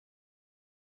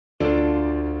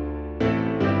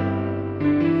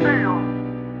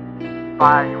Volume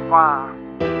 5,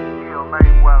 Hill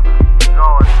Mayweather.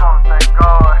 God, some thank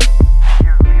God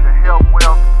gives me the help,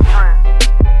 wealth, and strength.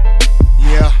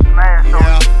 Yeah, Smash on the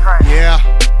track. Real,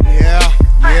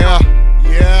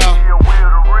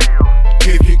 the real.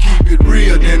 If you keep it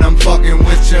real, then I'm fucking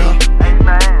with ya.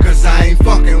 Amen. Cause I ain't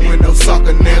fucking with no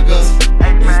sucker niggas.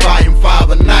 Amen. It's volume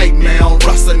 5 a night, man, don't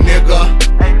rust a nigga.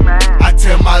 Amen. I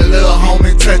tell my little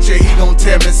homie, touch it, he gon'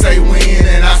 tell me, say when,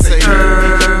 and I say,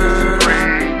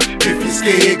 if you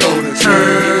scared, go to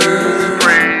church.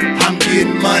 I'm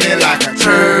getting money like a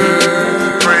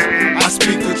church. I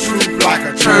speak the truth like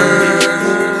a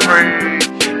church.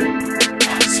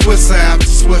 Swisser after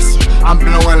Swisser, I'm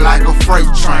blowing like a freight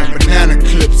train. Banana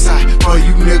clips out for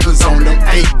you niggas on them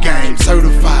 8 games.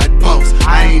 Certified boss,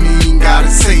 I ain't even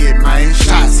gotta say it, man.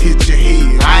 Shots hit your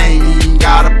head, I ain't even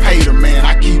gotta pay the man.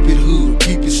 I keep it hood,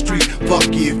 keep it street.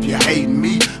 Fuck you if you hating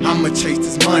me. I'ma chase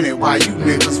this money while you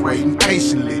niggas waiting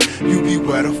patiently. You be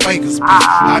where the fakers be,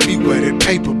 I be where the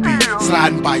paper be.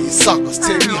 Sliding by you suckers,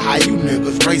 tell me how you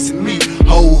niggas racing me.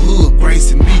 Whole hood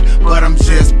gracing me, but I'm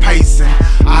just pacing.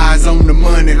 Eyes on the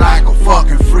money like a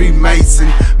fucking Freemason.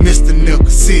 Mr. Nickel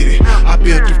City, I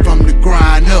built it from the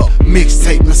grind up.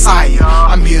 Mixtape Messiah,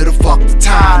 I'm here to fuck the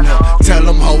time up. Tell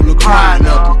them hold the grind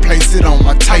up and place it on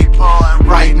my taper.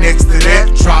 Right next to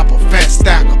that, drop a fat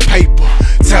stack of paper.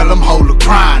 Tell them hold the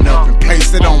grind up and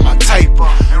place it on my taper.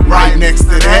 Right next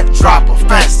to that, drop a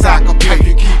fat stack of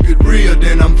paper. Keep it real,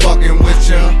 then I'm fucking with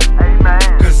ya.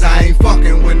 Cause I ain't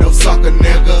fucking with no sucker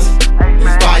niggas.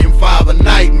 It's volume 5 a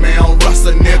night, man, don't rust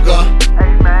a nigga.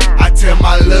 I tell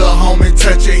my little homie,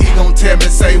 touch it, he gon' tell me,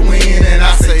 say when, and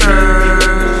I say,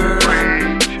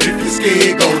 if you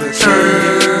scared, go to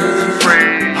church.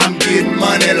 I'm getting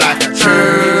money like a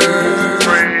church.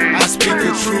 I speak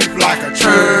the truth like a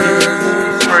church.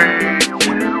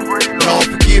 Lord,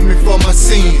 forgive me for my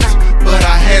sins, but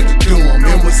I had to do them.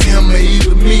 It was him or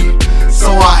either me,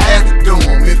 so I had to do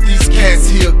them. If these cats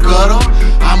here gutter,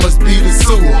 I must be the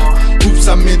sewer. Oops,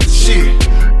 I meant the shit.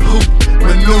 Poop,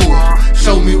 manure.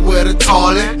 Show me where the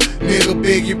toilet. Nigga,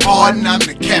 beg your pardon, I'm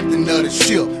the captain of the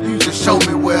ship. You just show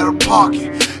me where to park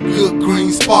it. Good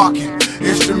green sparking,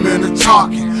 instrumental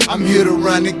talking. I'm here to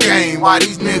run the game while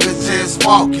these niggas just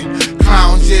walking.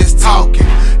 Clowns just talking,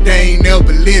 they ain't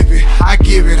never living. I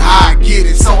give it how I get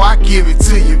it, so I give it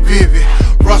to you vivid.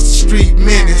 Rusty Street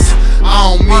Menace,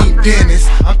 I don't mean Dennis.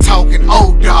 I'm talking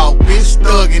old dog, bitch,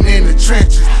 thuggin' in the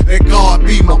trenches. Let God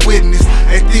be my witness,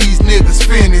 let these niggas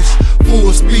finish.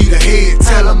 Full